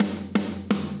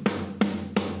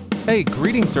Hey,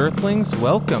 greetings, Earthlings.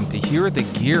 Welcome to Hear the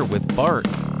Gear with Bark.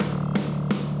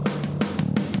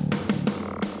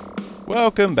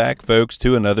 Welcome back, folks,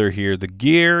 to another Hear the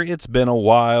Gear. It's been a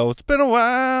while,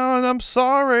 and I'm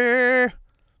sorry,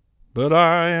 but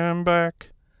I am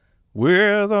back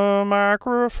with a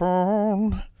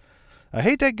microphone. I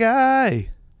hate that guy.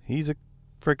 He's a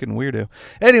freaking weirdo.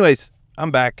 Anyways,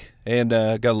 I'm back, and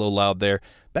got a little loud there.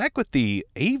 Back with the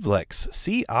Avlex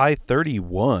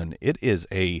CI31. It is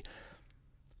a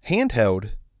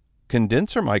handheld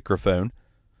condenser microphone.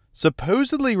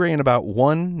 Supposedly ran about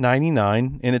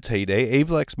 $199 in its heyday.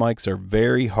 Avlex mics are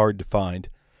very hard to find,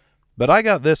 but I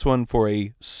got this one for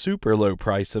a super low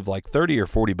price of like 30 or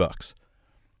 40 bucks.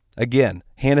 Again,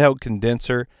 handheld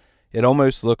condenser. It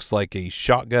almost looks like a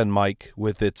shotgun mic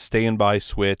with its standby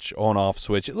switch, on-off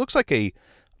switch. It looks like a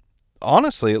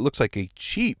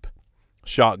cheap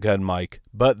shotgun mic,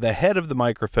 but the head of the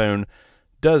microphone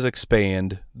does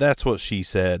expand, that's what she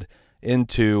said,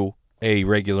 into a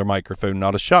regular microphone,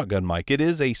 not a shotgun mic. It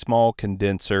is a small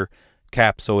condenser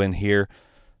capsule in here,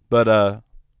 but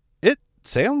it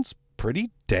sounds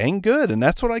pretty dang good, and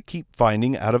that's what I keep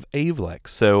finding out of Avlex.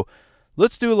 So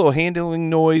let's do a little handling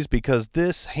noise, because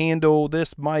this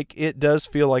mic, it does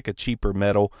feel like a cheaper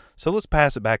metal. So let's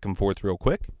pass it back and forth real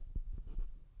quick.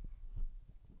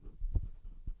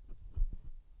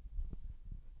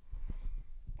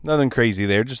 Nothing crazy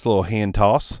there, just a little hand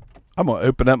toss. I'm going to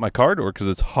open up my car door because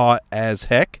it's hot as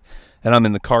heck, and I'm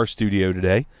in the car studio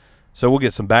today. So we'll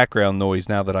get some background noise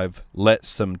now that I've let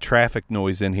some traffic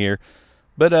noise in here.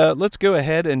 But let's go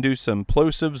ahead and do some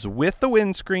plosives with the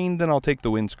windscreen, then I'll take the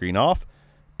windscreen off.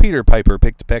 Peter Piper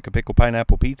picked a peck of pickle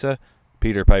pineapple pizza.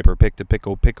 Peter Piper picked a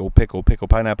pickle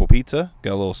pineapple pizza.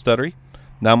 Got a little stuttery.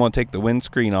 Now I'm going to take the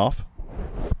windscreen off.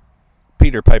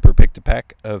 Peter Piper picked a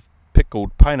pack of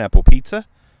pickled pineapple pizza.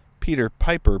 Peter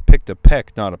Piper picked a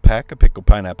peck, not a pack, of pickled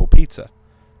pineapple pizza.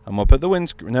 I'm going to put the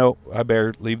windscreen... No, I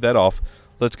better leave that off.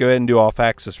 Let's go ahead and do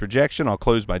off-axis rejection. I'll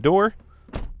close my door.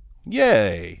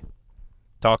 Yay!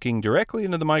 Talking directly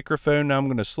into the microphone. Now I'm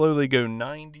going to slowly go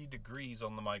 90 degrees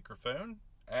on the microphone.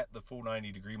 At the full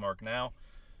 90 degree mark now.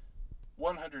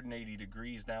 180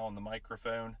 degrees now on the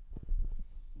microphone.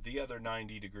 The other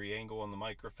 90 degree angle on the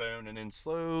microphone. And then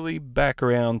slowly back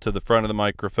around to the front of the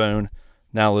microphone.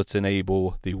 Now let's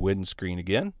enable the windscreen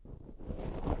again.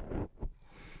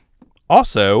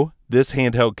 Also, this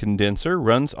handheld condenser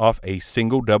runs off a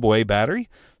single AA battery,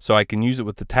 so I can use it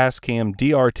with the Tascam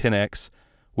DR10X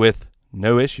with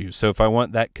no issues. So if I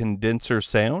want that condenser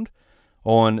sound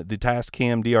on the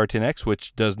Tascam DR10X,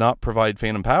 which does not provide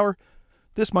phantom power,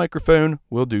 this microphone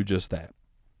will do just that.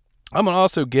 I'm going to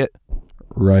also get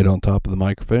right on top of the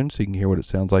microphone so you can hear what it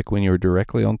sounds like when you're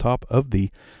directly on top of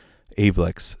the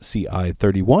Avlex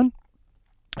CI31,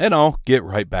 and I'll get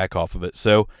right back off of it.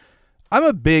 So I'm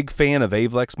a big fan of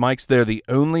Avlex mics. They're the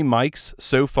only mics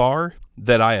so far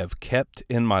that I have kept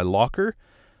in my locker.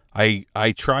 I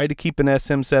try to keep an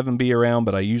SM7B around,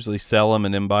 but I usually sell them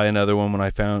and then buy another one when I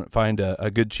find a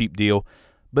good cheap deal.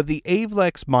 But the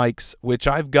Avlex mics, which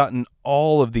I've gotten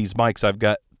all of these mics, I've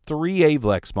got 3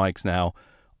 Avlex mics now.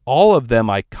 All of them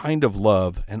I kind of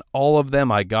love, and all of them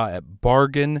I got at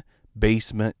bargain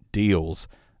basement deals.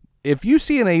 If you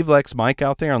see an Avlex mic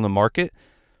out there on the market,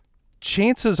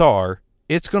 chances are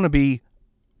it's going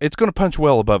to punch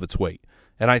well above its weight.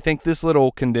 And I think this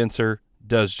little condenser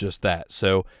does just that.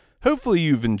 So hopefully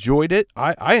you've enjoyed it.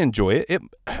 I enjoy it.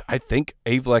 I think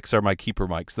Avlex are my keeper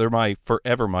mics. They're my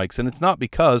forever mics. And it's not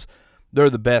because they're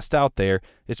the best out there.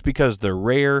 It's because they're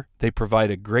rare. They provide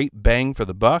a great bang for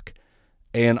the buck.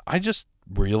 And I just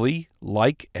really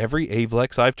like every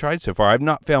Avlex I've tried so far. I've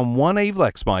not found one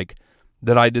Avlex mic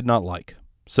that I did not like.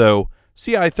 So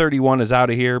CI31 is out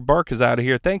of here. Bark is out of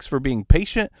here. Thanks for being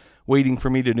patient, waiting for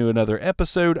me to do another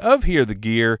episode of Hear the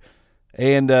Gear.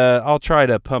 And I'll try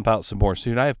to pump out some more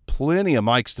soon. I have plenty of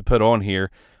mics to put on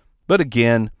here. But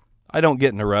again, I don't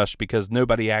get in a rush because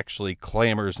nobody actually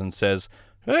clamors and says,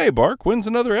 "Hey, Bark, when's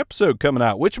another episode coming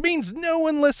out?" Which means no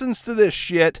one listens to this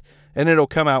shit, and it'll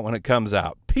come out when it comes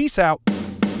out. Peace out.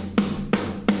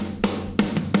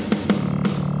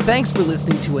 Thanks for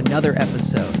listening to another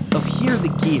episode of Hear the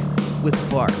Gear with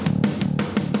Bark.